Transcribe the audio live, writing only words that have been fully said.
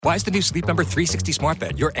Why is the new Sleep Number 360 smart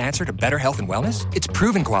bed your answer to better health and wellness? It's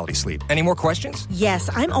proven quality sleep. Any more questions? Yes,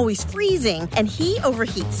 I'm always freezing, and he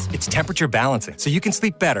overheats. It's temperature balancing, so you can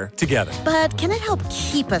sleep better together. But can it help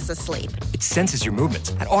keep us asleep? It senses your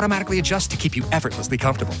movements and automatically adjusts to keep you effortlessly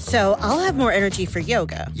comfortable. So I'll have more energy for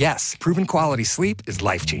yoga. Yes, proven quality sleep is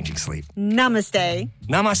life-changing sleep. Namaste.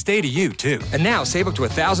 Namaste to you, too. And now, save up to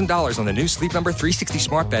 $1,000 on the new Sleep Number 360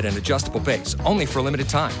 smart bed and adjustable base, only for a limited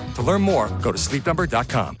time. To learn more, go to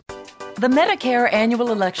sleepnumber.com. The Medicare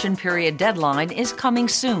annual election period deadline is coming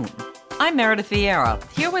soon. I'm Meredith Vieira,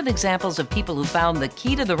 here with examples of people who found the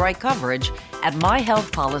key to the right coverage at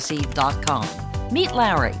myhealthpolicy.com. Meet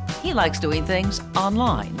Larry. He likes doing things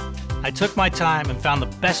online. I took my time and found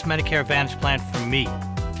the best Medicare Advantage plan for me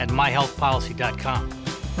at myhealthpolicy.com.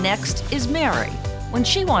 Next is Mary. When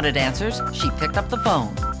she wanted answers, she picked up the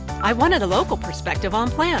phone. I wanted a local perspective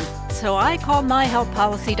on plan, so I called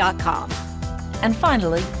myhealthpolicy.com. And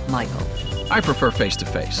finally, Michael. I prefer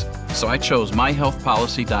face-to-face, so I chose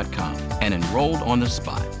myhealthpolicy.com and enrolled on the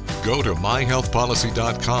spot. Go to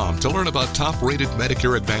myhealthpolicy.com to learn about top-rated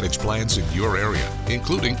Medicare Advantage plans in your area,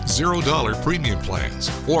 including $0 premium plans.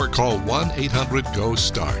 Or call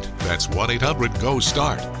 1-800-GO-START. That's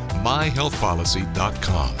 1-800-GO-START.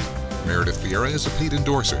 myhealthpolicy.com. Meredith Vieira is a paid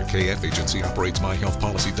endorser. KF Agency operates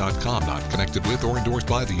myhealthpolicy.com, not connected with or endorsed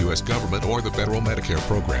by the U.S. government or the federal Medicare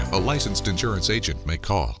program. A licensed insurance agent may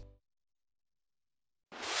call.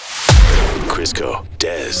 Crisco,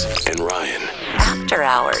 Des, and Ryan. After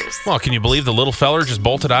Hours. Well, can you believe the little feller just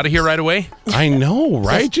bolted out of here right away? I know,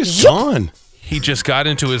 right? Just gone. He just got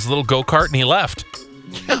into his little go-kart and he left.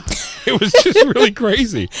 Yeah. It was just really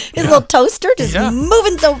crazy. His little toaster just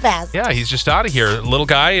moving so fast. Yeah, he's just out of here. Little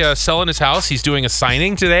guy selling his house. He's doing a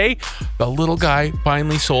signing today. The little guy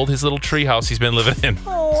finally sold his little tree house he's been living in.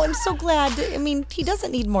 Oh, I'm so glad. I mean, he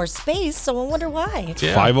doesn't need more space, so I wonder why.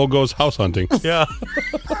 Yeah. 5-0 goes house hunting. Yeah.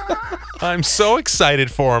 I'm so excited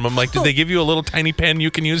for him. I'm like, did they give you a little tiny pen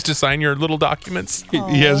you can use to sign your little documents?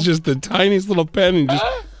 He has just the tiniest little pen and just...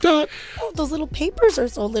 Oh, those little papers are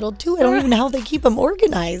so little, too. I don't even know how they keep them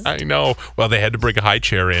organized. I know. Well, they had to bring a high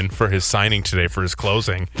chair in for his signing today for his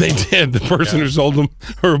closing. They did. The person who sold them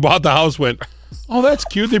or bought the house went, oh, that's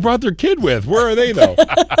cute. They brought their kid with. Where are they, though?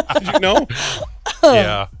 Did you know?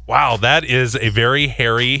 Yeah. Wow, that is a very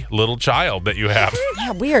hairy little child that you have.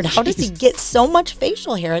 Yeah, weird. How does he get so much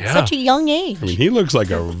facial hair at such a young age? I mean, he looks like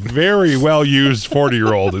a very well-used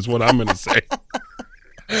 40-year-old is what I'm going to say.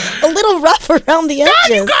 A little rough around the edges. God,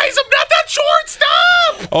 you guys, I'm not that short.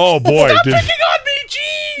 Stop! Oh, boy. Stop picking on me.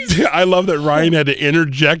 Jeez. I love that Ryan had to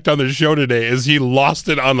interject on the show today as he lost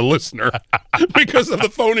it on the listener because of the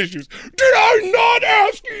phone issues. Did I not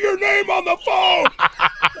ask you your name on the phone?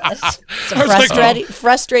 It's a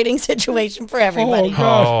frustrating situation for everybody.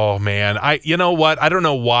 Oh, man. You know what? I don't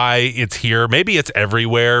know why it's here. Maybe it's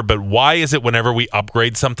everywhere, but why is it whenever we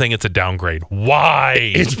upgrade something, it's a downgrade? Why?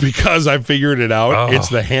 It's because I figured it out. Oh. It's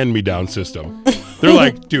the hand-me-down system. They're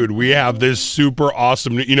like, dude, we have this super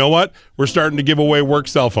awesome... You know what? We're starting to give away work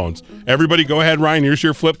cell phones. Everybody go ahead, Ryan. Here's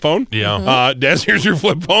your flip phone. Yeah. Des, here's your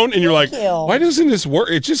flip phone. And you're like, why doesn't this work?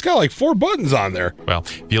 It's just got like 4 buttons on there. Well,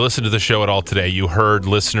 if you listened to the show at all today, you heard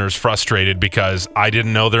listeners frustrated because I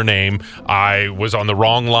didn't know their name. I was on the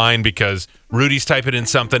wrong line because Rudy's typing in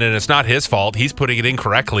something and it's not his fault. He's putting it in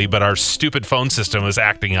correctly, but our stupid phone system is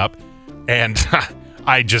acting up. And...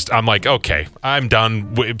 I'm like, okay, I'm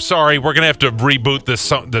done. Sorry, we're going to have to reboot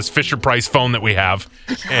this Fisher-Price phone that we have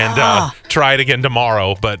and try it again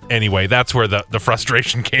tomorrow. But anyway, that's where the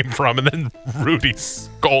frustration came from. And then Rudy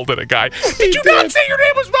scolded a guy. Did you not say your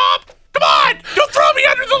name was Bob? Come on! Don't throw me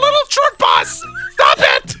under the little short bus! Stop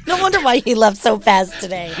it! No wonder why he left so fast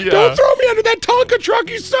today. Yeah. Don't throw me under that Tonka truck,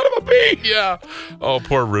 you son of a bee! Yeah. Oh,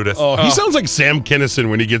 poor Rudis. Oh, he sounds like Sam Kinison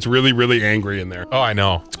when he gets really, really angry in there. Oh, I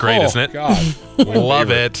know. It's great, isn't it? God.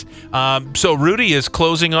 Love it. So Rudy is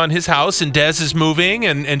closing on his house and Des is moving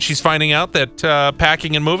and she's finding out that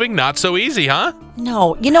packing and moving, not so easy, huh?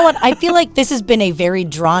 No. You know what? I feel like this has been a very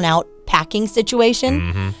drawn-out packing situation.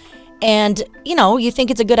 Mm-hmm. And, you know, you think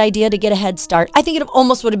it's a good idea to get a head start. I think it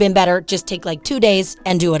almost would have been better just take like 2 days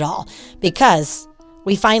and do it all. Because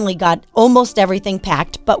we finally got almost everything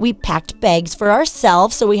packed, but we packed bags for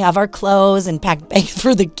ourselves. So we have our clothes and packed bags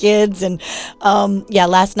for the kids. And,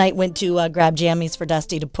 last night went to grab jammies for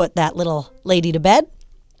Dusty to put that little lady to bed.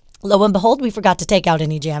 Lo and behold, we forgot to take out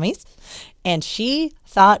any jammies. And she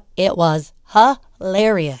thought it was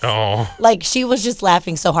hilarious. Oh. Like, she was just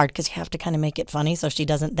laughing so hard because you have to kind of make it funny so she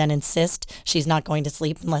doesn't then insist she's not going to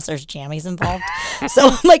sleep unless there's jammies involved. So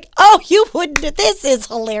I'm like, oh, you wouldn't. This is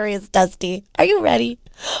hilarious, Dusty. Are you ready?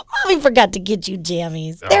 Mommy forgot to get you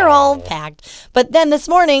jammies. They're all packed. But then this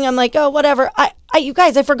morning, I'm like, oh, whatever. You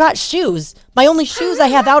guys, I forgot shoes. My only shoes I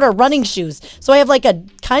have out are running shoes. So I have like a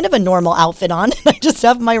kind of a normal outfit on, and I just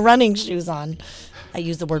have my running shoes on. I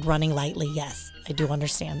use the word running lightly. Yes, I do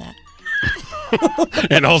understand that.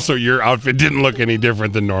 And also, your outfit didn't look any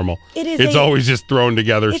different than normal. It's always just thrown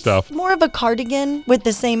together stuff. It's more of a cardigan with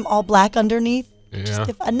the same all black underneath. Yeah.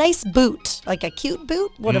 Just a nice boot, like a cute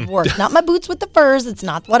boot, would have worked. Not my boots with the furs. It's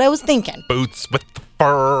not what I was thinking. Boots with the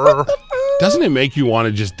fur. Doesn't it make you want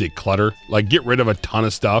to just declutter? Like, get rid of a ton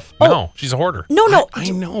of stuff? No, she's a hoarder. No. I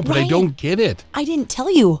know, but I don't get it. I didn't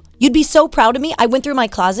tell you. You'd be so proud of me. I went through my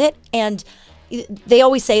closet, and they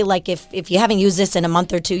always say, like, if you haven't used this in a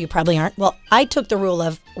month or two, you probably aren't. Well, I took the rule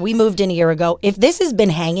of, we moved in a year ago. If this has been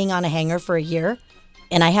hanging on a hanger for a year,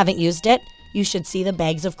 and I haven't used it, you should see the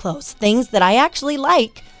bags of clothes. Things that I actually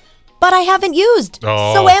like, but I haven't used.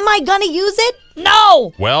 Oh. So am I going to use it?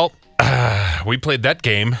 No. Well, we played that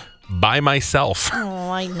game by myself.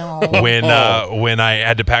 Oh, I know. When I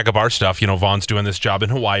had to pack up our stuff, Vaughn's doing this job in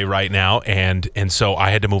Hawaii right now, and so I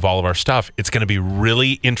had to move all of our stuff. It's going to be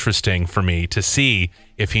really interesting for me to see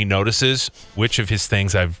if he notices which of his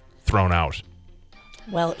things I've thrown out.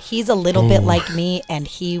 Well, he's a little bit like me, and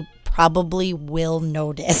he probably will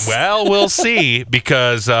notice. Well, we'll see,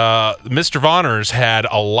 because Mr. Vonner's had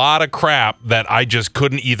a lot of crap that I just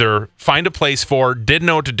couldn't either find a place for, didn't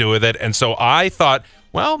know what to do with it, and so I thought,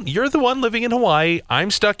 well, you're the one living in Hawaii.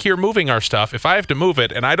 I'm stuck here moving our stuff. If I have to move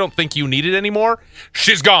it and I don't think you need it anymore,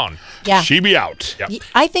 she's gone. Yeah. She be out. Yep.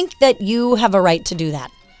 I think that you have a right to do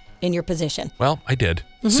that in your position. Well, I did.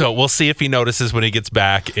 Mm-hmm. So we'll see if he notices when he gets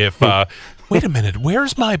back. If, wait a minute,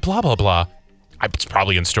 where's my blah, blah, blah? It's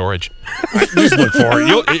probably in storage. Just look for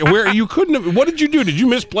it. You couldn't have. What did you do? Did you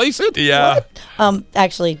misplace it? Yeah.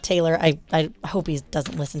 Actually, Taylor, I hope he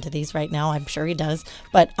doesn't listen to these right now. I'm sure he does.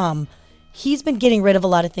 But he's been getting rid of a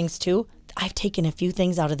lot of things too. I've taken a few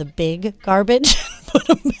things out of the big garbage, put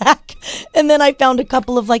them back, and then I found a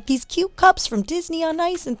couple of like these cute cups from Disney on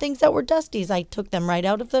Ice and things that were dusties. I took them right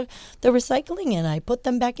out of the recycling and I put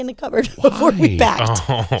them back in the cupboard before we packed.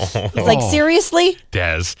 It's like, seriously?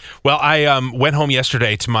 Des. Well, I went home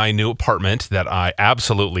yesterday to my new apartment that I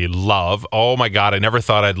absolutely love. Oh my God, I never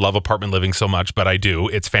thought I'd love apartment living so much, but I do.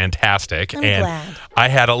 It's fantastic. I'm glad. I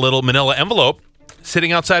had a little manila envelope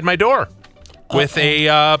sitting outside my door with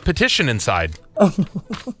a petition inside.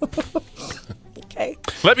 Okay.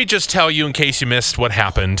 Let me just tell you, in case you missed what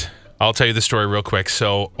happened, I'll tell you the story real quick.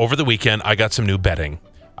 So over the weekend, I got some new bedding.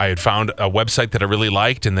 I had found a website that I really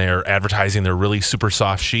liked, and they're advertising their really super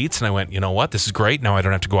soft sheets. And I went, you know what? This is great. Now I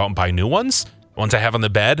don't have to go out and buy new ones. The ones I have on the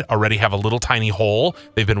bed already have a little tiny hole.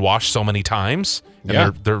 They've been washed so many times,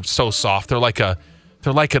 and they're so soft. They're like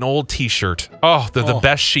an old T-shirt. Oh, they're the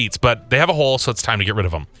best sheets, but they have a hole, so it's time to get rid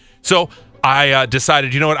of them. So I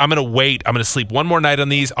decided, you know what, I'm going to wait. I'm going to sleep one more night on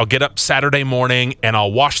these. I'll get up Saturday morning, and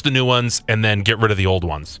I'll wash the new ones and then get rid of the old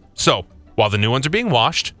ones. So while the new ones are being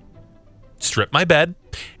washed, strip my bed,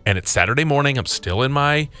 and it's Saturday morning. I'm still in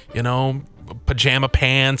my, pajama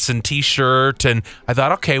pants and T-shirt, and I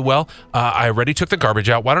thought, okay, well, I already took the garbage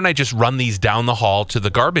out. Why don't I just run these down the hall to the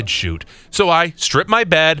garbage chute? So I strip my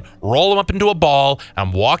bed, roll them up into a ball.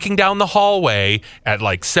 I'm walking down the hallway at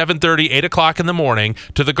like 7:30, 8 o'clock in the morning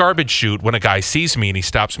to the garbage chute when a guy sees me and he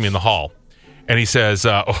stops me in the hall. And he says,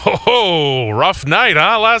 rough night,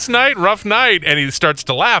 huh? Last night, rough night. And he starts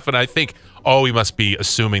to laugh, and I think, oh, he must be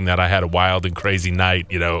assuming that I had a wild and crazy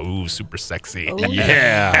night, ooh, super sexy. Oh,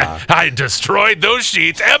 yeah. I destroyed those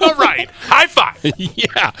sheets. Am I right? High five.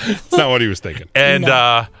 Yeah. That's not what he was thinking. And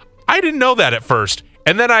I didn't know that at first.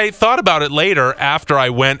 And then I thought about it later after I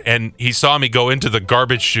went and he saw me go into the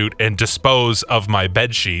garbage chute and dispose of my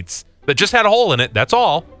bed sheets that just had a hole in it. That's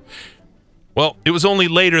all. Well, it was only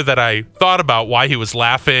later that I thought about why he was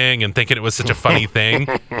laughing and thinking it was such a funny thing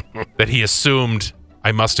that he assumed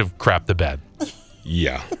I must have crapped the bed.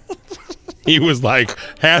 Yeah. He was like,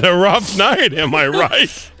 had a rough night, am I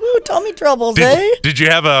right? Ooh, tummy troubles, eh? Did you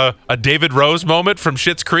have a David Rose moment from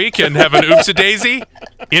Schitt's Creek and have an oops-a-daisy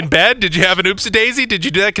in bed? Did you have an oops-a-daisy? Did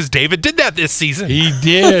you do that? Because David did that this season. He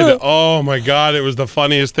did. Oh, my God. It was the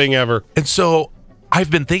funniest thing ever. And so I've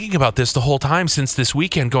been thinking about this the whole time since this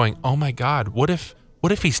weekend going, oh, my God, what if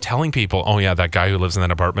he's telling people, oh, yeah, that guy who lives in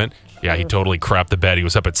that apartment, yeah, he totally crapped the bed. He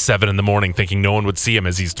was up at 7 in the morning thinking no one would see him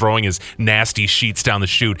as he's throwing his nasty sheets down the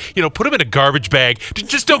chute. Put him in a garbage bag.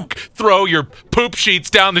 Just don't throw your poop sheets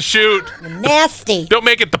down the chute. Nasty. Don't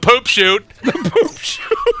make it the poop chute. The poop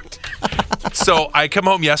chute. So I come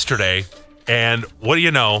home yesterday, and what do you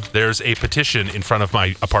know? There's a petition in front of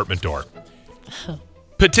my apartment door.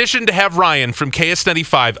 Petition to have Ryan from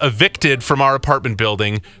KS95 evicted from our apartment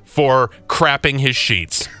building for crapping his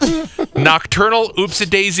sheets. Nocturnal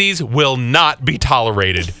oopsie-daisies will not be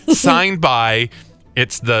tolerated. Signed by,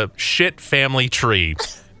 it's the Shit Family Tree.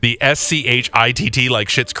 The SCHITT, like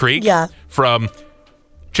Schitt's Creek. Yeah. From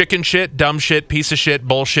chicken shit, dumb shit, piece of shit,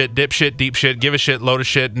 bullshit, dipshit, deep shit, give a shit, load of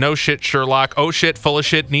shit, no shit, Sherlock, oh shit, full of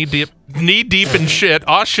shit, knee deep in shit,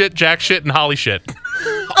 aw shit, jack shit, and holly shit.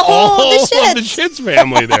 Oh, the Shits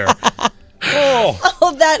family there.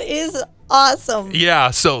 Oh, that is awesome.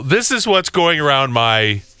 Yeah, so this is what's going around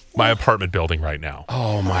my apartment building right now.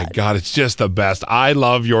 Oh my God, it's just the best. I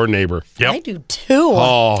love your neighbor. Yep. I do too.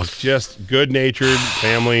 Oh, just good-natured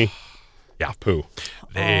family. Yeah. Poo.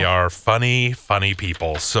 They are funny, funny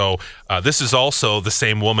people. So this is also the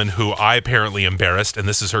same woman who I apparently embarrassed, and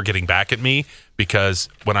this is her getting back at me because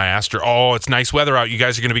when I asked her, "Oh, it's nice weather out. You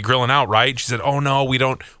guys are going to be grilling out, right?" She said, "Oh no, we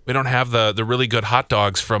don't have the really good hot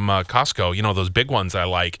dogs from Costco. You know, those big ones I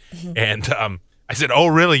like." Mm-hmm. And I said, "Oh,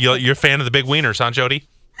 really? You're a fan of the big wieners, huh, Jody?"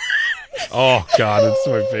 Oh God, it's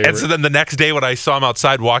my favorite. And so then the next day when I saw them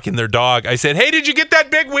outside walking their dog, I said, "Hey, did you get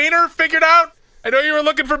that big wiener figured out? I know you were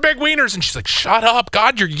looking for big wieners." And she's like, "Shut up.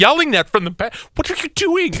 God, you're yelling that from the back. What are you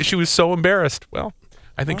doing?" And she was so embarrassed. Well,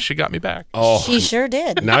 I think she got me back. Oh, she sure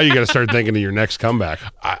did. Now you got to start thinking of your next comeback.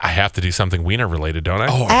 I have to do something wiener related, don't I?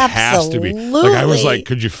 Oh, it has to be. Like I was like,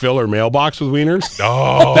 could you fill her mailbox with wieners?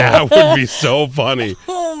 Oh, that would be so funny.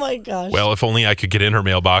 Oh my gosh. Well, if only I could get in her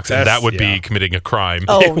mailbox, and that would be committing a crime.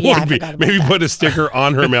 Oh, yeah. Would be. Maybe put a sticker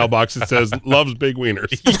on her mailbox that says "Loves big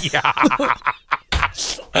wieners." Yeah.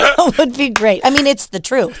 That would be great. I mean, it's the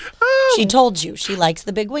truth. She told you she likes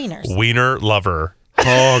the big wieners. Wiener lover.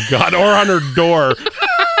 Oh God! Or on her door.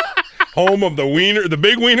 Home of the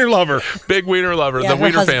big wiener lover. Big wiener lover, Yeah, the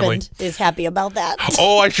Wiener her family. husband is happy about that.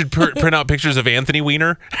 Oh, I should print out pictures of Anthony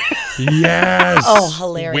Wiener. Yes. Oh,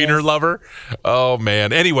 hilarious. Wiener lover. Oh,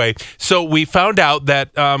 man. Anyway, so we found out that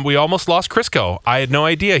we almost lost Crisco. I had no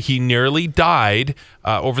idea. He nearly died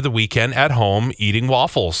over the weekend at home eating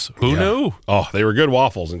waffles. Who knew? Oh, they were good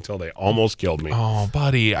waffles until they almost killed me. Oh,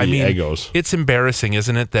 buddy. I mean, Eggos. It's embarrassing,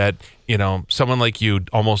 isn't it, that, someone like you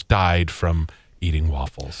almost died from eating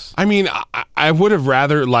waffles. I mean, I would have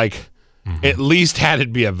rather at least had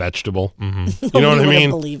it be a vegetable. Mm-hmm. You know what I mean?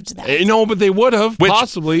 Believed that. No, but they would have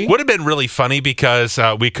possibly. Would have been really funny because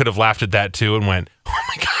we could have laughed at that too and went, "Oh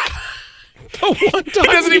my God." The one time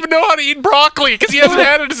he doesn't even know how to eat broccoli because he hasn't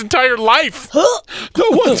had it his entire life. The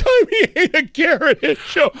one time he ate a carrot, it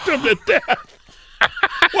choked him to death.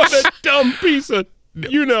 What a dumb piece of.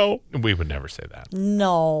 We would never say that.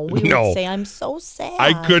 No, we would say, "I'm so sad."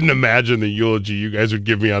 I couldn't imagine the eulogy you guys would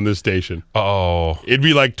give me on this station. Oh. It'd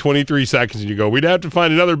be like 23 seconds and you go, "We'd have to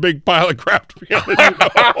find another big pile of crap to be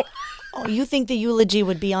honest." Oh, you think the eulogy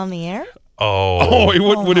would be on the air? Oh. It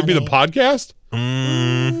would it be the podcast?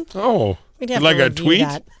 Oh. We'd have like to a review tweet?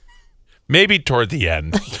 that. Maybe toward the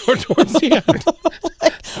end. Towards the end.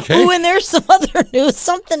 Okay. Oh, and there's some other news.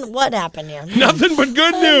 What happened here? Nothing but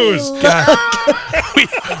good news.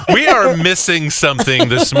 we are missing something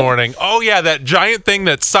this morning. Oh, yeah, that giant thing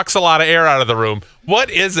that sucks a lot of air out of the room. What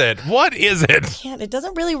is it? It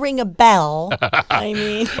doesn't really ring a bell. I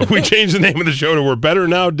mean. We changed the name of the show to We're Better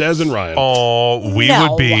Now, Des and Ryan. Oh, we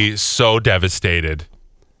would be so devastated.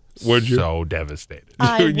 Would you? So devastated.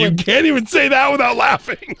 You can't even say that without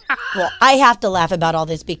laughing. Well, I have to laugh about all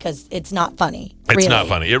this because it's not funny. It's not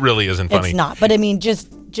funny. It really isn't funny. It's not. But I mean,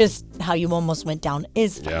 just how you almost went down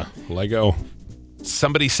is funny. Yeah, Lego.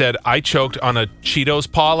 Somebody said, "I choked on a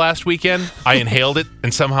Cheetos paw last weekend. I inhaled it,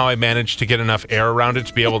 and somehow I managed to get enough air around it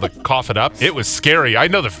to be able to cough it up. It was scary. I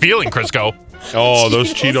know the feeling, Crisco." Oh,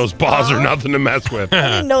 those Cheetos paws are nothing to mess with. I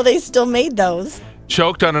didn't know they still made those.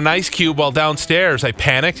 Choked on an ice cube while downstairs. I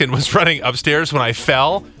panicked and was running upstairs when I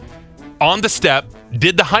fell on the step,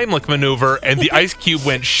 did the Heimlich maneuver, and the ice cube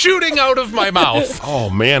went shooting out of my mouth. Oh,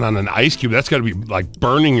 man, on an ice cube, that's got to be like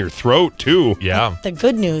burning your throat, too. Yeah. The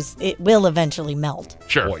good news, it will eventually melt.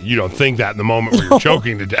 Sure. Well, you don't think that in the moment where you're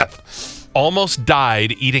choking to death. Almost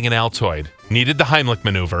died eating an Altoid. Needed the Heimlich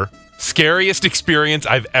maneuver. Scariest experience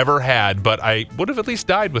I've ever had, but I would have at least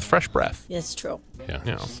died with fresh breath. It's true.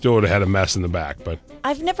 Yeah. Still would have had a mess in the back, but.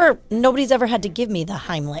 Nobody's ever had to give me the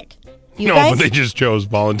Heimlich. You no, guys? but they just chose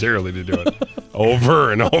voluntarily to do it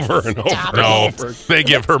over and over and over. Stop and No, over. they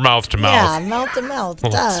give her mouth to mouth. Yeah, mouth to mouth.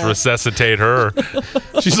 Let's resuscitate her.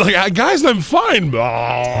 She's like, "Guys, I'm fine."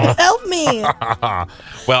 Help me.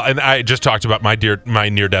 Well, and I just talked about my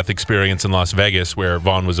near-death experience in Las Vegas where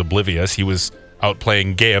Vaughn was oblivious. He was out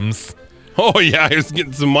playing games. Oh, yeah, he was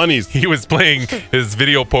getting some monies. He was playing his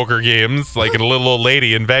video poker games like a little old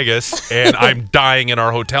lady in Vegas, and I'm dying in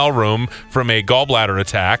our hotel room from a gallbladder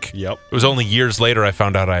attack. Yep. It was only years later I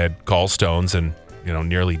found out I had gallstones and,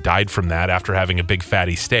 nearly died from that after having a big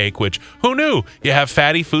fatty steak, which, who knew? You have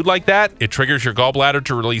fatty food like that, it triggers your gallbladder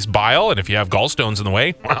to release bile, and if you have gallstones in the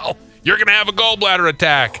way, well, you're going to have a gallbladder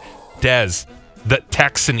attack. Des, the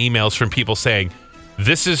texts and emails from people saying,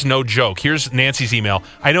 this is no joke. Here's Nancy's email.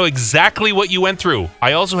 I know exactly what you went through.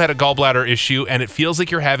 I also had a gallbladder issue, and it feels like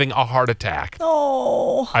you're having a heart attack.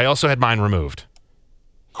 Oh. I also had mine removed.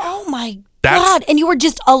 Oh, my God. And you were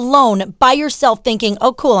just alone by yourself thinking,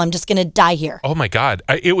 oh, cool, I'm just going to die here. Oh, my God.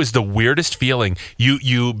 It was the weirdest feeling.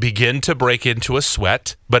 You begin to break into a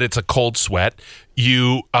sweat, but it's a cold sweat.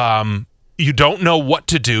 You don't know what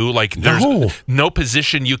to do. Like, there's no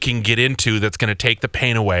position you can get into that's going to take the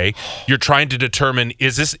pain away. You're trying to determine,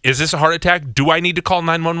 is this a heart attack? Do I need to call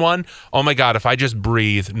 911? Oh, my God, if I just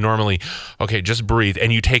breathe normally. Okay, just breathe.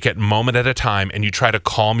 And you take it moment at a time, and you try to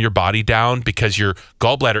calm your body down because your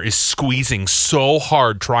gallbladder is squeezing so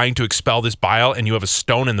hard trying to expel this bile, and you have a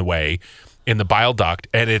stone in the way in the bile duct,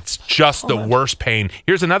 and it's just the worst pain.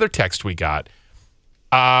 Here's another text we got.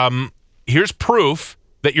 Here's proof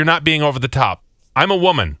that you're not being over the top. I'm a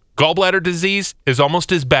woman. Gallbladder disease is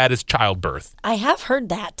almost as bad as childbirth. I have heard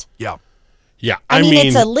that. Yeah. Yeah. I mean,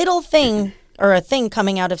 it's a little thing or a thing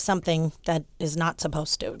coming out of something that is not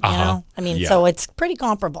supposed to, you know? I mean, so it's pretty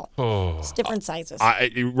comparable. It's different sizes.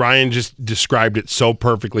 Ryan just described it so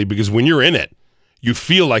perfectly because when you're in it, you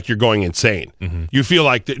feel like you're going insane. Mm-hmm. You feel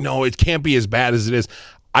like, no, it can't be as bad as it is.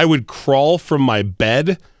 I would crawl from my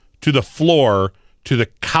bed to the floor to the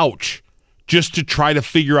couch just to try to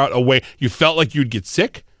figure out a way. You felt like you'd get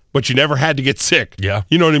sick, but you never had to get sick. Yeah.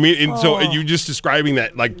 You know what I mean? And so you just describing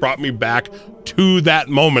that like brought me back to that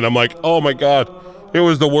moment. I'm like, oh my God, it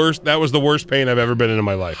was the worst. That was the worst pain I've ever been in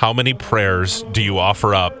my life. How many prayers do you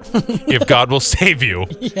offer up if God will save you?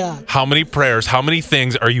 Yeah. How many prayers, how many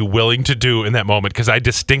things are you willing to do in that moment? Because I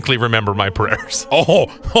distinctly remember my prayers. Oh,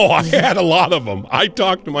 I had a lot of them. I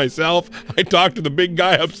talked to myself. I talked to the big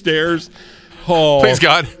guy upstairs. Oh, please,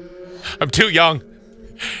 God. I'm too young.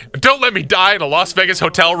 Don't let me die in a Las Vegas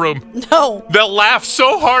hotel room. No. They'll laugh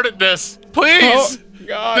so hard at this. Please. Oh,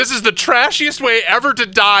 God. This is the trashiest way ever to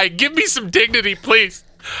die. Give me some dignity, please.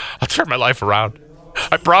 I'll turn my life around.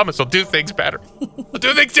 I promise I'll do things better. I'll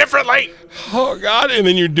do things differently. Oh, God. And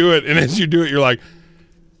then you do it. And as you do it, you're like,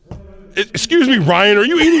 excuse me, Ryan, are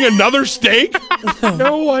you eating another steak?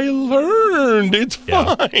 No, I learned. It's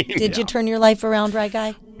fine. Did you turn your life around, right,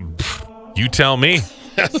 guy? You tell me.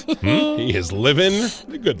 He is living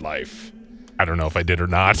the good life. I don't know if I did or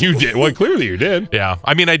not. You did. Well, clearly you did. Yeah.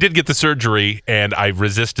 I mean, I did get the surgery, and I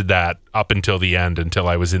resisted that up until the end, until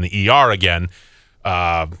I was in the ER again.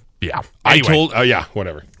 Yeah. Anyway,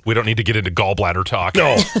 whatever. We don't need to get into gallbladder talk.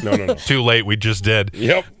 No. Too late. We just did.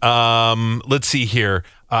 Yep. Let's see here.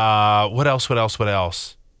 What else? What else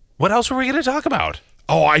were we going to talk about?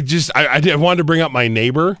 Oh, I wanted to bring up my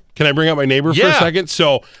neighbor. Can I bring up my neighbor for a second?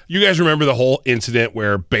 So you guys remember the whole incident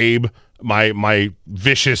where Babe, my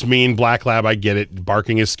vicious, mean black lab, I get it,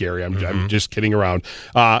 barking is scary. I'm just kidding around.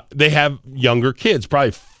 They have younger kids,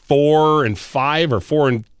 probably 4 and 5 or 4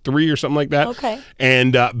 and 3 or something like that. Okay.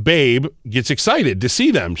 And Babe gets excited to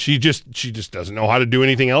see them. She just doesn't know how to do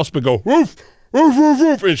anything else but go woof, woof, woof,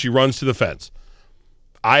 woof, and she runs to the fence.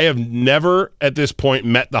 I have never at this point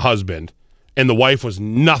met the husband. And the wife was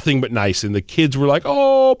nothing but nice. And the kids were like,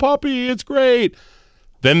 oh, puppy, it's great.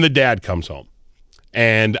 Then the dad comes home.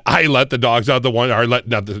 And I let the dogs out.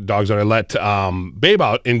 I let Babe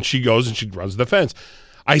out. And she goes and she runs the fence.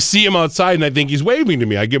 I see him outside and I think he's waving to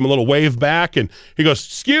me. I give him a little wave back. And he goes,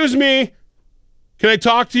 excuse me, can I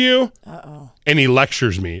talk to you? Uh-oh. And he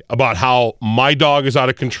lectures me about how my dog is out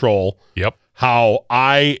of control. Yep. How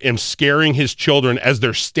I am scaring his children as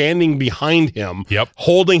they're standing behind him,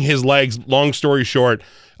 holding his legs. Long story short,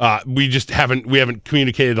 we haven't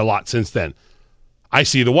communicated a lot since then. I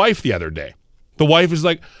see the wife the other day. The wife is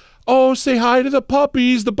like, oh, say hi to the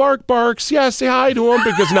puppies, the bark barks. Yeah, say hi to them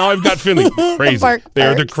because now I've got Finley. Crazy.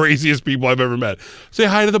 They're the craziest people I've ever met. Say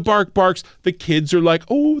hi to the bark barks. The kids are like,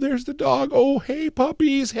 oh, there's the dog. Oh, hey,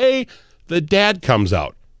 puppies. Hey. The dad comes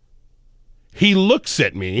out. He looks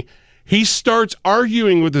at me. He starts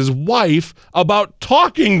arguing with his wife about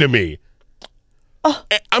talking to me.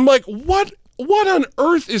 I'm like, what on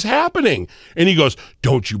earth is happening? And he goes,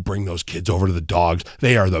 don't you bring those kids over to the dogs.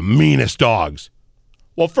 They are the meanest dogs.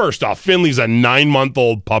 Well, first off, Finley's a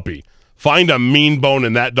 9-month-old puppy. Find a mean bone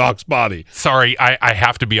in that dog's body. Sorry, I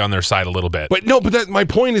have to be on their side a little bit. But my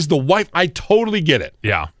point is the wife, I totally get it.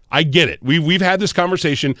 Yeah. I get it. We've had this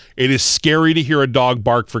conversation. It is scary to hear a dog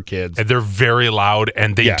bark for kids. And they're very loud,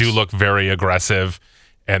 and they Yes. do look very aggressive,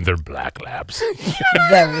 and they're black labs.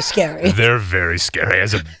 Very scary. They're very scary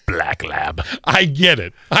as a black lab. I get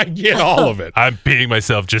it. I get all of it. I'm peeing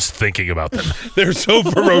myself just thinking about them. They're so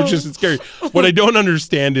ferocious and scary. What I don't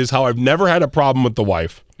understand is how I've never had a problem with the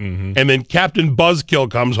wife, and then Captain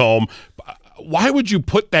Buzzkill comes home. Why would you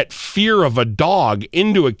put that fear of a dog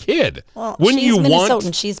into a kid? Well, wouldn't she's you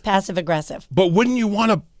Minnesotan. She's passive aggressive. But wouldn't you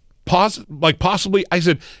want to possibly? I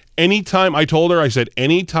said anytime. I told her. I said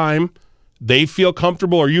anytime they feel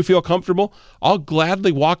comfortable or you feel comfortable, I'll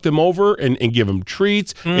gladly walk them over and give them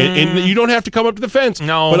treats. And you don't have to come up to the fence.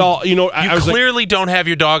 No, but I'll. You I was clearly don't have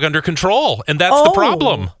your dog under control, and that's the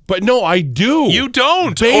problem. But no, I do. You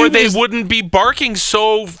don't, Babe or they is- wouldn't be barking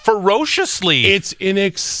so ferociously. It's an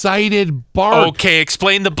excited bark. Okay,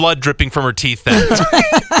 explain the blood dripping from her teeth then.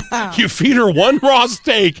 You feed her one raw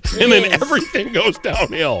steak, and then everything goes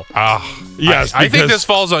downhill. Yes, I think because- this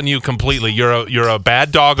falls on you completely. You're a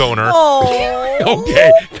bad dog owner.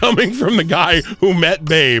 Okay, coming from the guy who met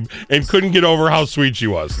Babe and couldn't get over how sweet she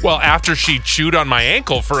was. Well, after she chewed on my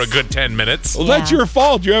ankle for a good 10 minutes. Well, that's your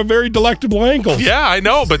fault. You have very delectable ankles. Yeah, I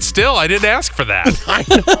know, but still, I didn't ask for that. I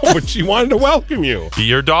know, but she wanted to welcome you.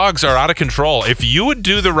 Your dogs are out of control. If you would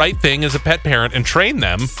do the right thing as a pet parent and train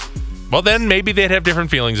them, well, then maybe they'd have different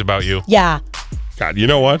feelings about you. Yeah. God, you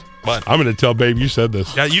know what? What? I'm going to tell Babe you said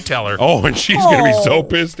this. Yeah, you tell her. Oh, and she's going to be so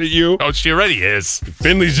pissed at you. Oh, she already is.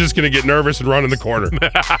 Finley's just going to get nervous and run in the corner.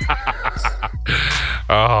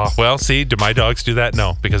 Oh, well, see, do my dogs do that?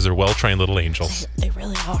 No, because they're well-trained little angels. They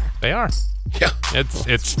really are. They are. Yeah.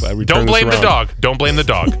 It's Glad we don't turned this blame the around. dog. Don't blame the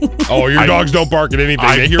dog. Oh, your dogs don't bark at anything.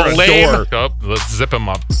 They hear a door. Oh, let's zip them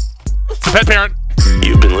up. It's a pet parent.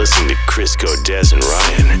 You've been listening to Crisco, Des, and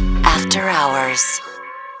Ryan. After Hours.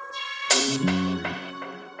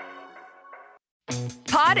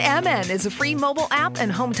 PodMN is a free mobile app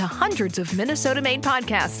and home to hundreds of Minnesota-made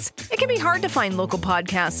podcasts. It can be hard to find local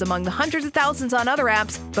podcasts among the hundreds of thousands on other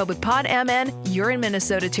apps, but with PodMN, you're in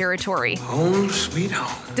Minnesota territory. Home sweet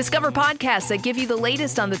home. Discover podcasts that give you the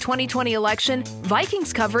latest on the 2020 election,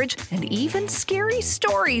 Vikings coverage, and even scary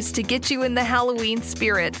stories to get you in the Halloween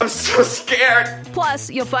spirit. I'm so scared. Plus,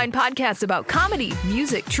 you'll find podcasts about comedy,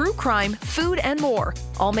 music, true crime, food, and more.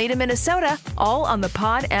 All made in Minnesota, all on the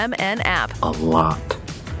PodMN app. A lot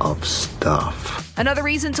of stuff. Another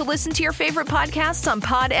reason to listen to your favorite podcasts on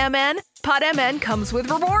PodMN? PodMN comes with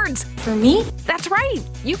rewards. For me? That's right.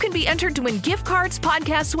 You can be entered to win gift cards,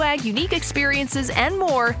 podcast swag, unique experiences, and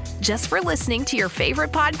more just for listening to your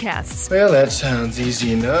favorite podcasts. Well, that sounds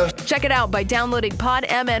easy enough. Check it out by downloading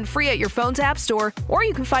PodMN free at your phone's app store, or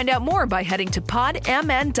you can find out more by heading to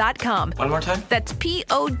podmn.com. One more time. That's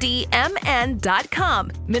PODMN.com.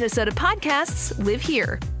 Minnesota podcasts live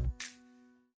here.